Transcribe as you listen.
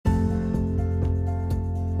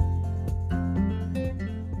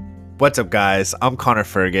What's up, guys? I'm Connor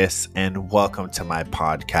Fergus, and welcome to my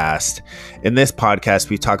podcast. In this podcast,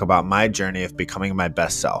 we talk about my journey of becoming my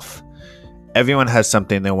best self. Everyone has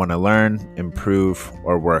something they want to learn, improve,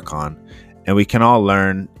 or work on, and we can all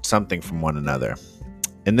learn something from one another.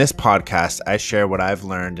 In this podcast, I share what I've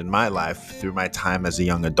learned in my life through my time as a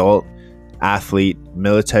young adult, athlete,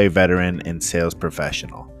 military veteran, and sales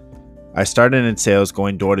professional. I started in sales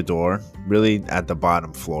going door to door, really at the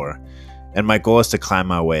bottom floor, and my goal is to climb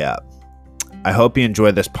my way up. I hope you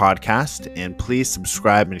enjoy this podcast, and please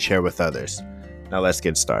subscribe and share with others. Now let's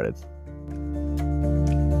get started.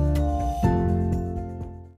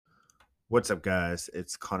 What's up, guys?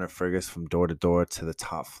 It's Connor Fergus from Door to Door to the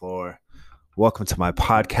Top Floor. Welcome to my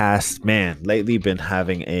podcast. Man, lately been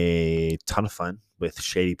having a ton of fun with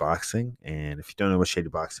Shady Boxing, and if you don't know what Shady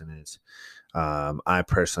Boxing is, I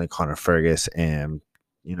personally, Connor Fergus, am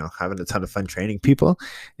having a ton of fun training people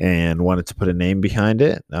and wanted to put a name behind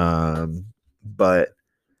it. But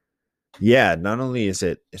yeah, not only is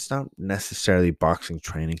it's not necessarily boxing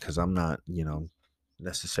training because I'm not,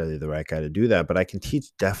 necessarily the right guy to do that, but I can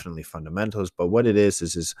teach definitely fundamentals. But what it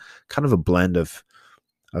is kind of a blend of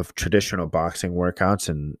traditional boxing workouts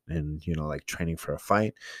and like training for a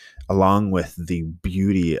fight, along with the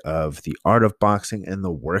beauty of the art of boxing and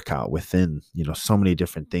the workout within, so many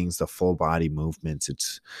different things, the full body movements.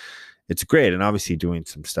 It's great. And obviously doing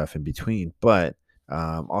some stuff in between, but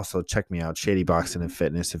also check me out, Shady Boxing and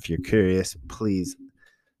Fitness. If you're curious, please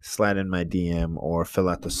slide in my DM or fill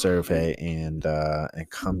out the survey and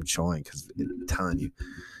come join, because I'm telling you,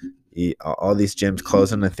 all these gyms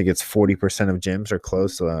closing. I think it's 40% of gyms are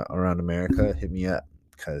closed around America. Hit me up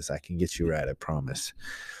because I can get you right, I promise.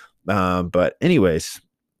 But anyways,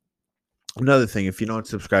 another thing, if you don't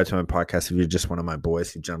subscribe to my podcast, if you're just one of my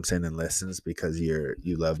boys who jumps in and listens because you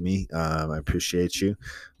love me, I appreciate you,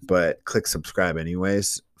 but click subscribe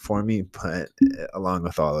anyways for me, but along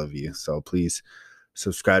with all of you. So please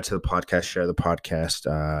subscribe to the podcast, share the podcast.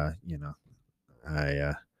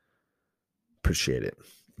 I appreciate it.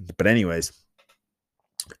 But anyways,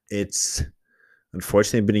 it's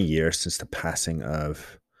unfortunately been a year since the passing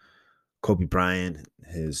of Kobe Bryant,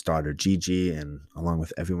 his daughter Gigi, and along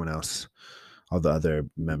with everyone else, all the other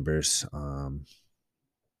members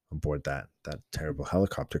aboard that terrible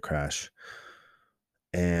helicopter crash.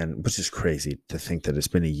 And which is crazy to think that it's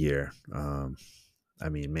been a year. I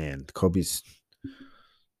mean, man, Kobe's,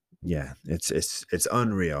 yeah, it's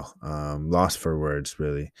unreal. Lost for words,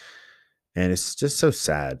 really. And it's just so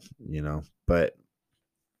sad, but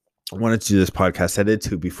I wanted to do this podcast. I did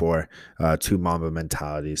two before, two Mamba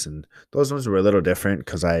mentalities, and those ones were a little different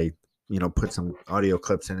because I, put some audio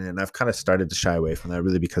clips in it, and I've kind of started to shy away from that,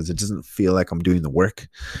 really, because it doesn't feel like I'm doing the work.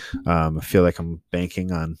 I feel like I'm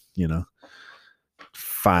banking on,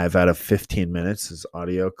 5 out of 15 minutes is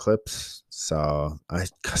audio clips. So I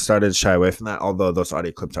started to shy away from that, although those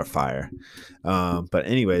audio clips are fire. But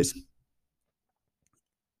anyways,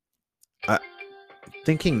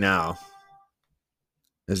 thinking now,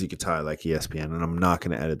 as you can tell, I like ESPN, and I'm not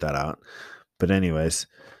going to edit that out. But anyways,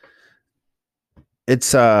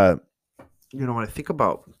 it's when I think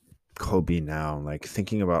about Kobe now, like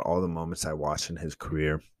thinking about all the moments I watched in his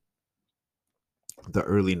career, the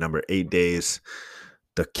early number 8 days,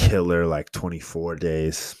 the killer 24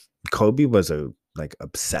 days. Kobe was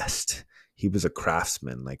obsessed. He was a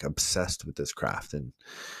craftsman, obsessed with this craft, and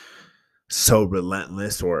so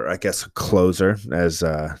relentless, or I guess a closer, as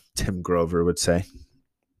Tim Grover would say.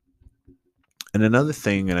 And another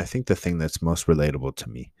thing, and I think the thing that's most relatable to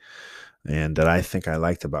me and that I think I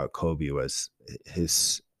liked about Kobe was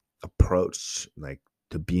his approach,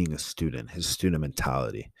 to being a student, his student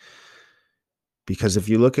mentality. Because if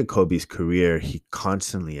you look at Kobe's career, he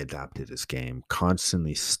constantly adapted his game,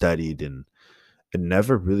 constantly studied, and it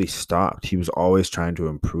never really stopped. He was always trying to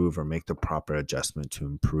improve or make the proper adjustment to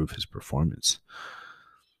improve his performance.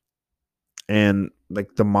 And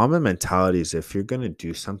the Mamba mentality is, if you're going to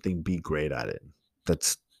do something, be great at it.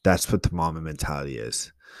 That's what the Mamba mentality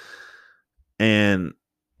is. And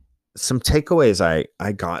some takeaways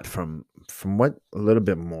I got from what a little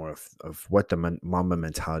bit more of what the Mamba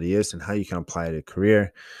mentality is and how you can apply it to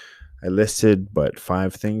career. I listed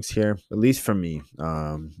 5 things here, at least for me.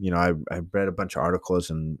 I read a bunch of articles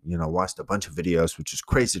and watched a bunch of videos, which is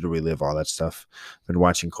crazy to relive all that stuff. I've been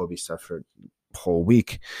watching Kobe stuff for a whole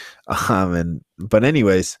week, but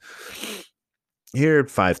anyways, here are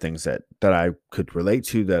 5 things that I could relate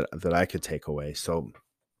to, that I could take away. So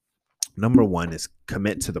number 1 is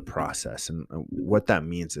commit to the process, and what that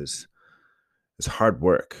means is hard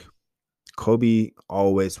work. Kobe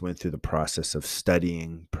always went through the process of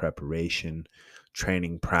studying, preparation,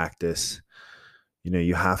 training, practice.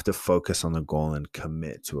 You have to focus on the goal and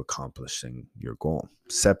commit to accomplishing your goal.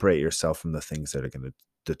 Separate yourself from the things that are going to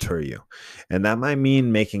deter you. And that might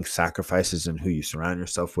mean making sacrifices in who you surround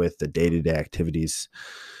yourself with, the day-to-day activities,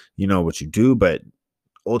 what you do, but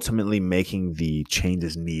ultimately making the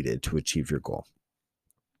changes needed to achieve your goal.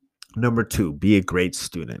 Number 2, be a great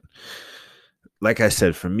student. Like I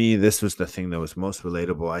said, for me, this was the thing that was most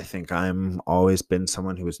relatable. I think I'm always been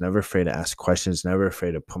someone who was never afraid to ask questions, never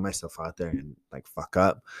afraid to put myself out there and like fuck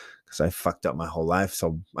up, because I fucked up my whole life.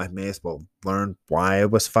 So I may as well learn why I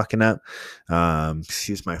was fucking up.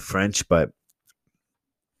 Excuse my French, but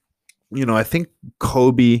I think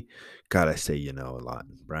Kobe, God, I say a lot.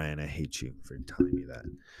 Brian, I hate you for telling me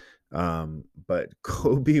that. But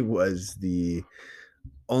Kobe was the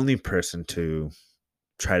only person to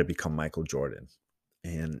try to become Michael Jordan.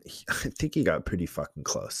 And I think he got pretty fucking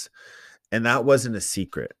close. And that wasn't a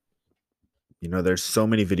secret. There's so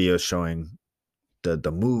many videos showing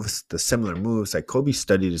the moves, the similar moves. Like Kobe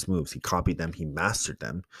studied his moves. He copied them. He mastered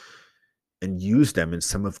them and used them in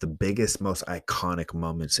some of the biggest, most iconic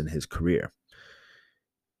moments in his career.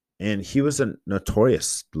 And he was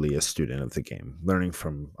notoriously a student of the game, learning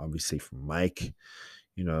obviously from Mike.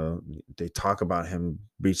 They talk about him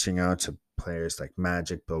reaching out to players like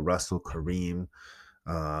Magic, Bill Russell, Kareem,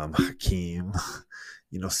 Hakeem,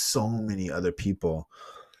 so many other people.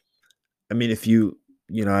 I mean, if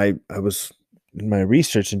I was in my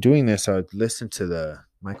research and doing this, I would listen to the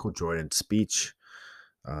Michael Jordan speech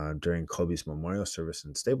during Kobe's memorial service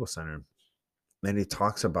in Staples Center. And he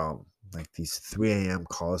talks about like these 3 a.m.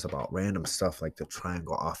 calls about random stuff like the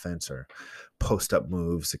triangle offense or post up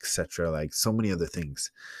moves, etc. Like so many other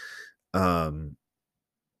things.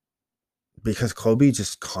 Because Kobe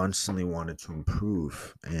just constantly wanted to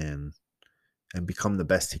improve and become the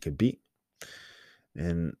best he could be.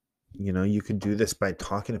 And, you could do this by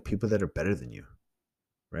talking to people that are better than you,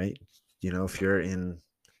 right? If you're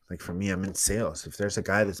like for me, I'm in sales. If there's a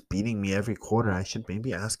guy that's beating me every quarter, I should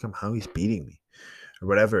maybe ask him how he's beating me or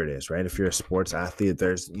whatever it is, right? If you're a sports athlete,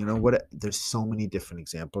 there's so many different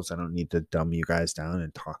examples. I don't need to dumb you guys down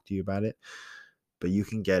and talk to you about it, but you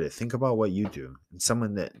can get it. Think about what you do, and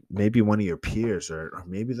someone that maybe one of your peers or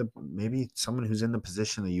maybe someone who's in the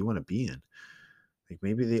position that you want to be in. Like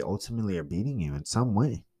maybe they ultimately are beating you in some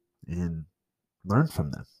way, and learn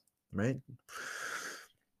from them, right?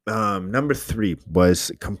 Number 3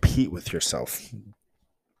 was compete with yourself.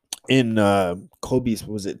 In Kobe's,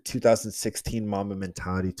 was it 2016 Mamba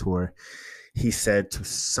Mentality Tour, he said to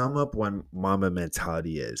sum up what Mamba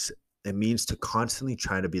Mentality is, it means to constantly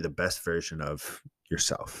try to be the best version of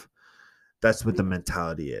yourself. That's what the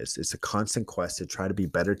mentality is. It's a constant quest to try to be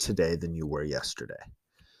better today than you were yesterday.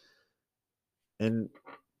 And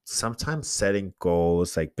sometimes setting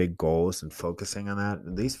goals, like big goals, and focusing on that,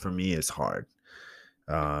 at least for me, is hard.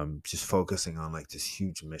 Just focusing on like this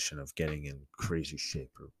huge mission of getting in crazy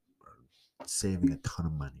shape or saving a ton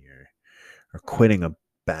of money or quitting a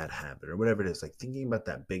bad habit or whatever it is. Like thinking about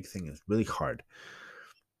that big thing is really hard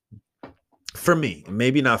for me.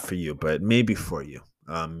 Maybe not for you, but maybe for you.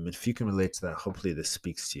 If you can relate to that, hopefully this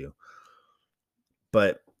speaks to you.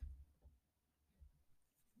 But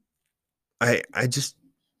I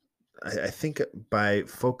think by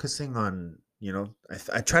focusing on,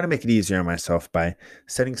 I try to make it easier on myself by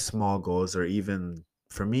setting small goals, or even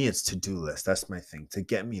for me, it's to-do list. That's my thing to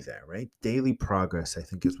get me there, right? Daily progress, I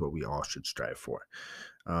think, is what we all should strive for.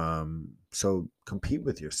 So compete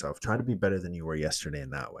with yourself. Try to be better than you were yesterday in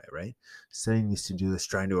that way, right? Setting these to-do lists,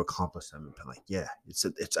 trying to accomplish them, and be like, yeah, it's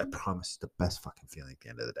I promise, it's the best fucking feeling at the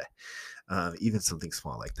end of the day. Even something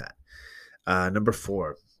small like that. Number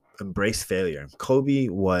 4, embrace failure. Kobe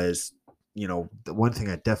was, the one thing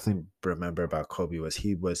I definitely remember about Kobe was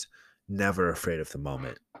he was never afraid of the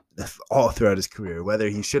moment all throughout his career, whether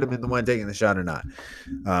he should have been the one taking the shot or not.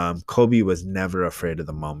 Kobe was never afraid of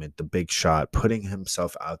the moment, the big shot, putting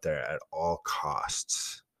himself out there at all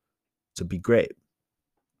costs to be great.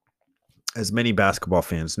 As many basketball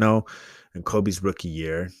fans know, in Kobe's rookie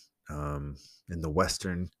year, in the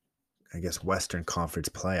Western Conference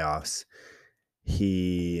playoffs,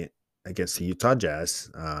 he against the Utah Jazz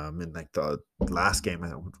in like the last game. I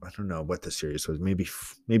don't know what the series was, maybe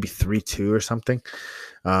 3-2 or something.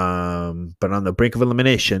 But on the brink of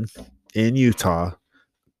elimination in Utah,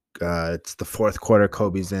 it's the fourth quarter.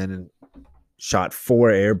 Kobe's in and shot 4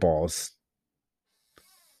 air balls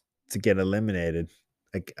to get eliminated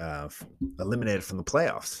from the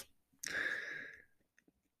playoffs.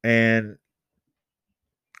 And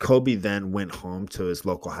Kobe then went home to his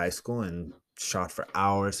local high school and shot for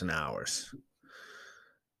hours and hours.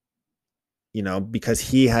 Because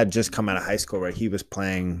he had just come out of high school where he was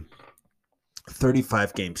playing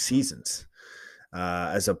 35 game seasons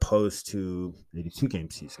as opposed to 82 game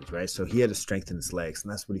seasons, right? So he had to strengthen his legs,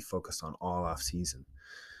 and that's what he focused on all off season.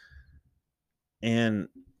 And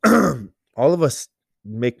all of us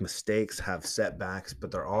make mistakes, have setbacks,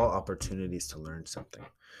 but they're all opportunities to learn something,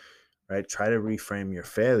 right? Try to reframe your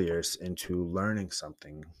failures into learning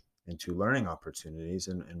something, into learning opportunities,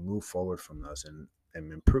 and move forward from those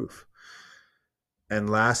and improve. And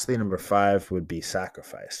lastly, number 5 would be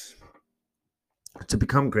sacrifice. To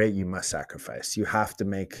become great, you must sacrifice. You have to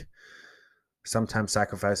make sometimes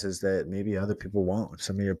sacrifices that maybe other people won't,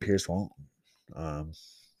 some of your peers won't. Um,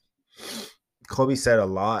 Kobe said a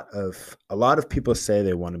lot of people say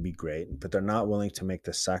they want to be great, but they're not willing to make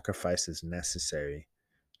the sacrifices necessary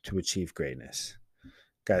to achieve greatness.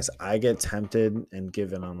 Guys, I get tempted and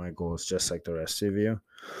given on my goals just like the rest of you.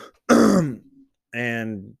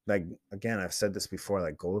 And like again, I've said this before,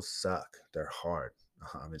 like goals suck. They're hard.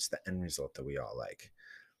 It's the end result that we all like.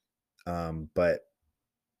 But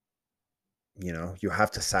you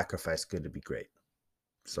have to sacrifice good to be great.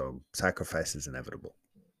 So sacrifice is inevitable.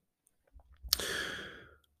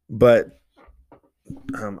 But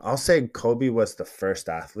I'll say Kobe was the first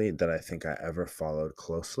athlete that I think I ever followed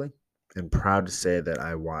closely, and proud to say that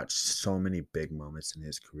I watched so many big moments in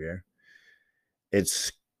his career.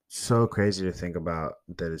 It's so crazy to think about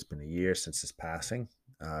that it's been a year since his passing.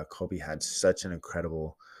 Kobe had such an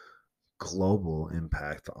incredible global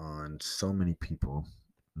impact on so many people,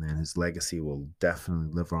 and his legacy will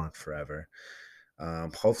definitely live on forever.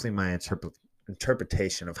 Hopefully, my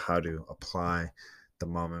interpretation of how to apply the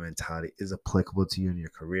Mamba mentality is applicable to you in your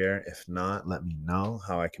career. If not, let me know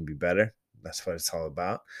how I can be better. That's what it's all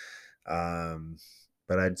about. Um,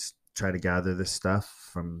 but I just try to gather this stuff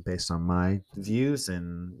from based on my views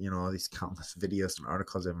and all these countless videos and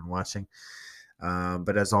articles I've been watching.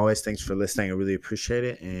 But as always, thanks for listening. I really appreciate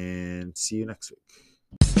it, and see you next week.